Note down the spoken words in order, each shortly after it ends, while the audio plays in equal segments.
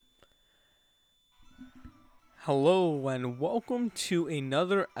Hello and welcome to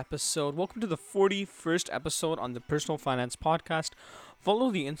another episode. Welcome to the 41st episode on the Personal Finance Podcast. Follow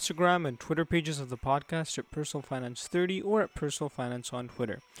the Instagram and Twitter pages of the podcast at Personal Finance 30 or at Personal Finance on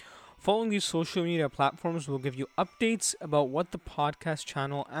Twitter. Following these social media platforms will give you updates about what the podcast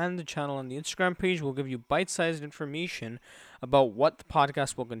channel and the channel on the Instagram page will give you bite-sized information about what the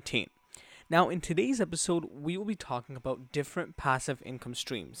podcast will contain. Now, in today's episode, we will be talking about different passive income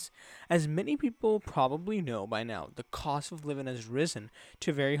streams. As many people probably know by now, the cost of living has risen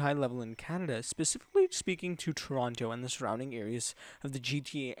to a very high level in Canada, specifically speaking to Toronto and the surrounding areas of the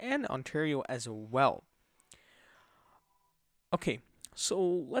GTA and Ontario as well. Okay, so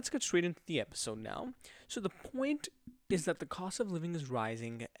let's get straight into the episode now. So, the point is that the cost of living is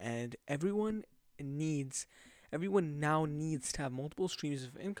rising, and needs everyone now needs to have multiple streams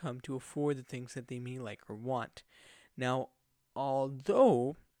of income to afford the things that they may like or want. Now,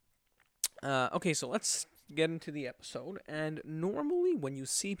 although, okay, so let's get into the episode. And normally, when you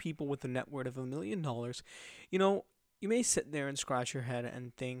see people with a net worth of $1 million, you know, you may sit there and scratch your head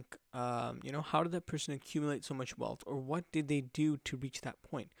and think, how did that person accumulate so much wealth, or what did they do to reach that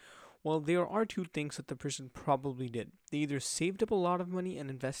point? Well, there are two things that the person probably did. They either saved up a lot of money and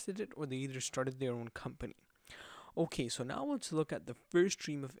invested it, or they either started their own company. Okay, so now let's look at the first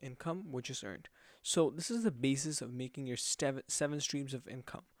stream of income, which is earned. So this is the basis of making your seven streams of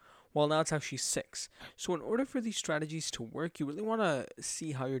income. Well, now it's actually six. So in order for these strategies to work, you really want to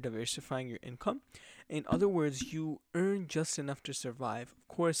see how you're diversifying your income. In other words, you earn just enough to survive. Of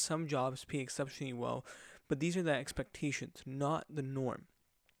course, some jobs pay exceptionally well, but these are the expectations, not the norm.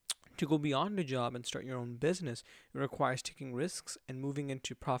 To go beyond a job and start your own business, it requires taking risks and moving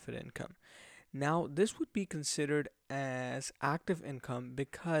into profit income. Now, this would be considered as active income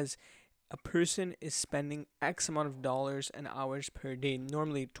because a person is spending X amount of dollars and hours per day,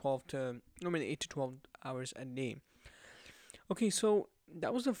 normally 8 to 12 hours a day. Okay, so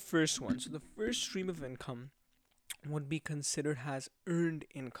that was the first one. So the first stream of income would be considered as earned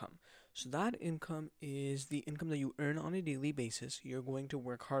income. So that income is the income that you earn on a daily basis. You're going to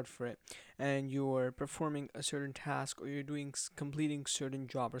work hard for it, and you're performing a certain task, or you're completing certain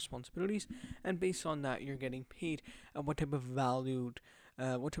job responsibilities, and based on that, you're getting paid. What type of value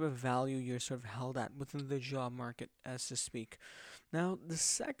you're sort of held at within the job market, as to speak. Now, the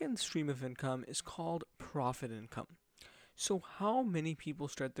second stream of income is called profit income. So, how many people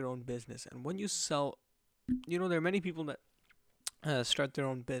start their own business, and when you sell, there are many people that start their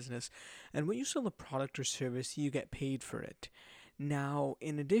own business, and when you sell a product or service, you get paid for it. Now,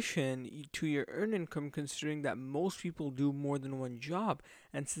 in addition to your earned income, considering that most people do more than one job,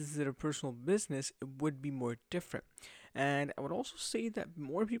 and since it's a personal business, it would be more different. And I would also say that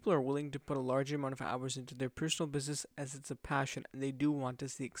more people are willing to put a larger amount of hours into their personal business as it's a passion and they do want to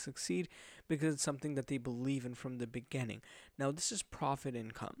see it succeed because it's something that they believe in from the beginning. Now, this is profit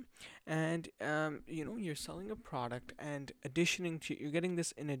income, and you're selling a product and you're getting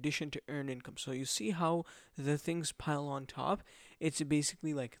this in addition to earned income. So you see how the things pile on top. It's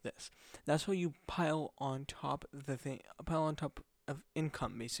basically like this. That's how you pile on top of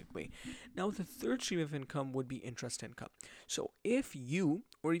income, basically. Now, the third stream of income would be interest income. So if you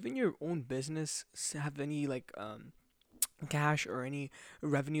or even your own business have any cash or any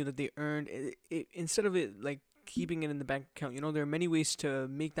revenue that they earned, instead of it like keeping it in the bank account, there are many ways to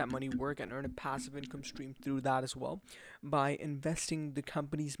make that money work and earn a passive income stream through that as well, by investing the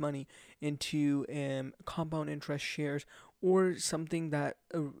company's money into compound interest shares, or something that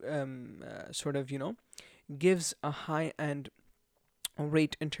gives a high end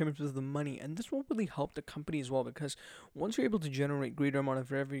rate in terms of the money. And this will really help the company as well, because once you're able to generate greater amount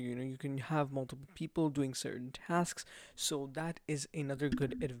of revenue, you can have multiple people doing certain tasks. So that is another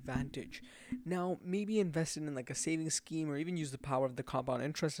good advantage. Now, maybe invest in like a savings scheme, or even use the power of the compound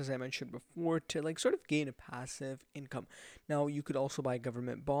interest, as I mentioned before, to like sort of gain a passive income. Now, you could also buy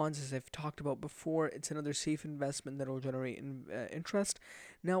government bonds, as I've talked about before. It's another safe investment that will generate interest.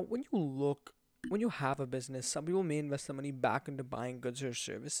 Now, when you have a business, some people may invest the money back into buying goods or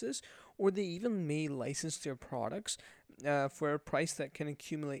services, or they even may license their products for a price that can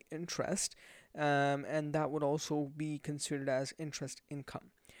accumulate interest, and that would also be considered as interest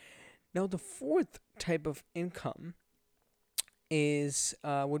income. Now, the fourth type of income is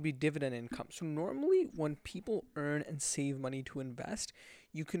would be dividend income. So normally, when people earn and save money to invest,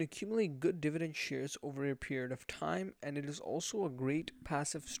 you can accumulate good dividend shares over a period of time, and it is also a great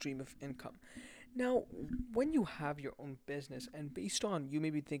passive stream of income. Now, when you have your own business, and based on you may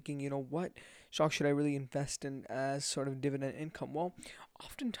be thinking, what stock should I really invest in as sort of dividend income? Well,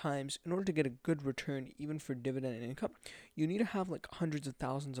 oftentimes, in order to get a good return, even for dividend income, you need to have like hundreds of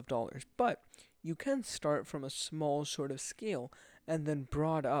thousands of dollars. But you can start from a small sort of scale and then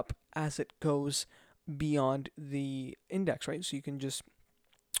broad up as it goes beyond the index, right? So you can just,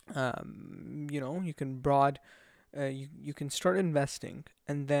 you can you can start investing,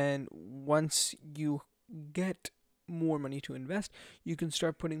 and then once you get more money to invest, you can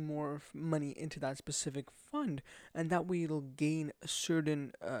start putting more money into that specific fund, and that way it'll gain a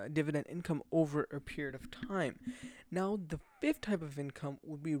certain dividend income over a period of time. Now, the fifth type of income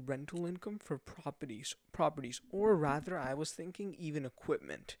would be rental income for properties, or rather, I was thinking even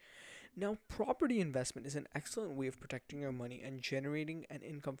equipment. Now, property investment is an excellent way of protecting your money and generating an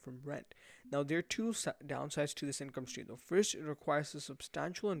income from rent. Now, there are two downsides to this income stream. Though, first, it requires a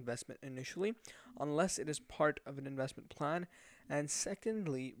substantial investment initially, unless it is part of an investment plan. And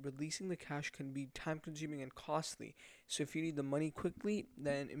secondly, releasing the cash can be time consuming and costly. So, if you need the money quickly,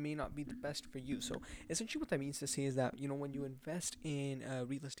 then it may not be the best for you. So, essentially, what that means to say is that, when you invest in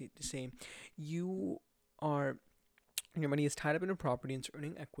real estate, to say you are your money is tied up in a property and it's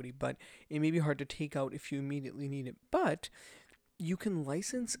earning equity, but it may be hard to take out if you immediately need it. But you can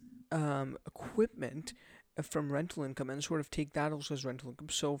license equipment from rental income and sort of take that also as rental income.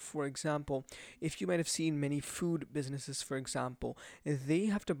 So, for example, if you might have seen many food businesses, for example, they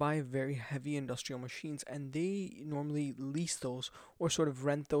have to buy very heavy industrial machines and they normally lease those or sort of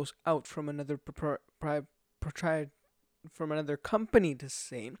rent those out from another proprietor from another company to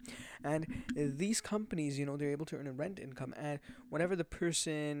say, and these companies, they're able to earn a rent income, and whenever the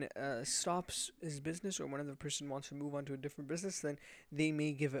person stops his business or whenever the person wants to move on to a different business, then they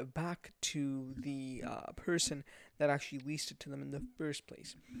may give it back to the person that actually leased it to them in the first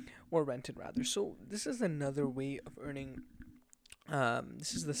place, or rented rather. So this is another way of earning.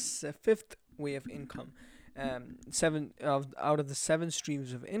 This is the fifth way of income, seven of out of the seven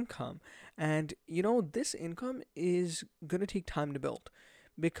streams of income. And this income is going to take time to build,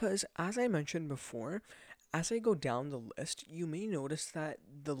 because as I mentioned before, as I go down the list, you may notice that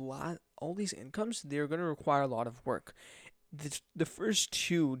all these incomes, they're going to require a lot of work. The first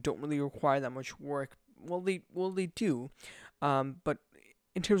two don't really require that much work. Well, they do, but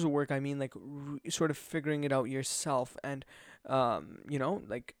in terms of work, I mean like sort of figuring it out yourself, and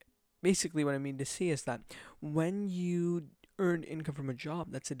like basically what I mean to say is that when you earn income from a job,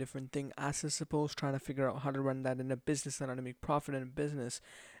 that's a different thing, as I suppose trying to figure out how to run that in a business and how to make profit in a business,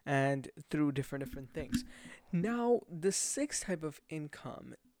 and through different things. Now, the sixth type of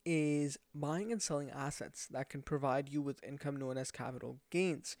income is buying and selling assets that can provide you with income known as capital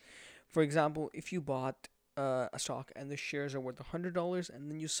gains. For example, if you bought a stock and the shares are worth $100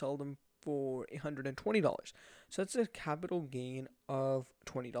 and then you sell them for $120. So that's a capital gain of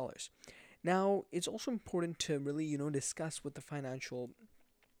 $20. Now, it's also important to really, discuss with the financial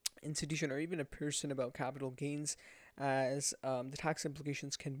institution or even a person about capital gains, as the tax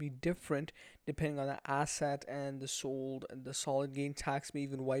implications can be different depending on the asset, and the solid gain tax may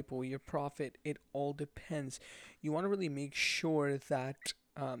even wipe away your profit. It all depends. You want to really make sure that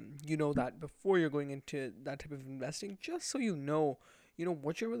you know that before you're going into that type of investing, just so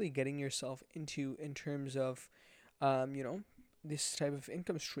what you're really getting yourself into in terms of this type of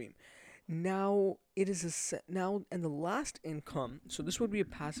income stream. Now, it is now, and the last income. So this would be a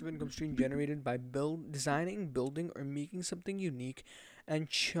passive income stream generated by designing, building, or making something unique, and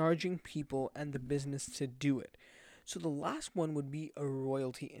charging people and the business to do it. So the last one would be a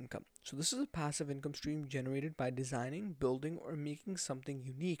royalty income. So this is a passive income stream generated by designing, building, or making something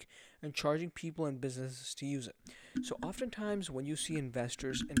unique and charging people and businesses to use it. So oftentimes when you see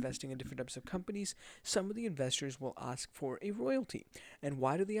investors investing in different types of companies, some of the investors will ask for a royalty. And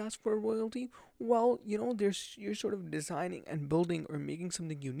why do they ask for a royalty? Well, you're sort of designing and building or making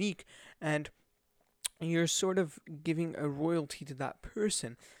something unique, and you're sort of giving a royalty to that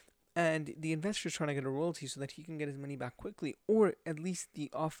person, and the investor is trying to get a royalty so that he can get his money back quickly, or at least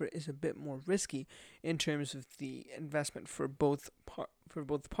the offer is a bit more risky in terms of the investment for both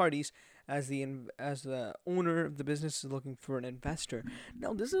parties, as the owner of the business is looking for an investor.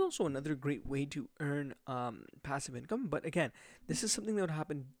 Now, this is also another great way to earn passive income, but again, this is something that would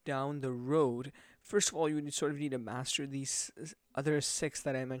happen down the road. First of all, you would sort of need to master these other six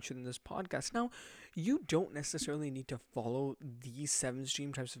that I mentioned in this podcast. Now, you don't necessarily need to follow these seven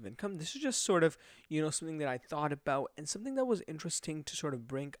stream types of income. This is just sort of, something that I thought about and something that was interesting to sort of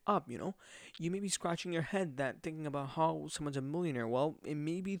bring up. You may be scratching your head that thinking about how someone's a millionaire. Well, it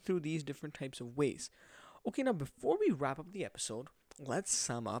may be through these different types of ways. Okay, now before we wrap up the episode, let's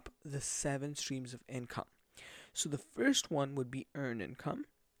sum up the 7 streams of income. So the first one would be earned income.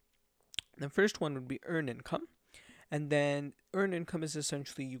 And then earned income is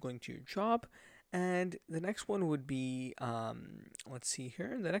essentially you going to your job. And the next one would be, let's see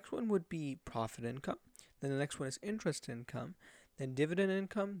here. The next one would be profit income. Then the next one is interest income. Then dividend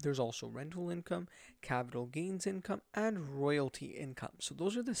income. There's also rental income, capital gains income, and royalty income. So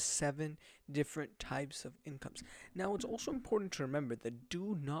those are the 7 different types of incomes. Now, it's also important to remember that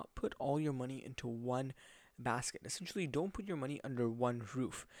do not put all your money into one basket. Essentially, don't put your money under one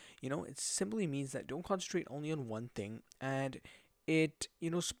roof. It simply means that don't concentrate only on one thing, and it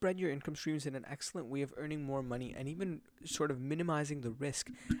spread your income streams in an excellent way of earning more money and even sort of minimizing the risk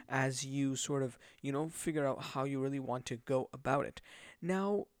as you sort of figure out how you really want to go about it.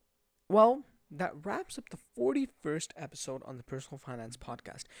 Now, well, that wraps up the 41st episode on the Personal Finance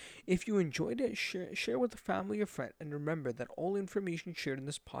Podcast. If you enjoyed it, share with a family or friend, and remember that all information shared in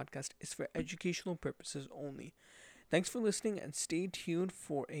this podcast is for educational purposes only. Thanks for listening, and stay tuned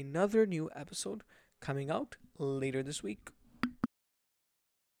for another new episode coming out later this week.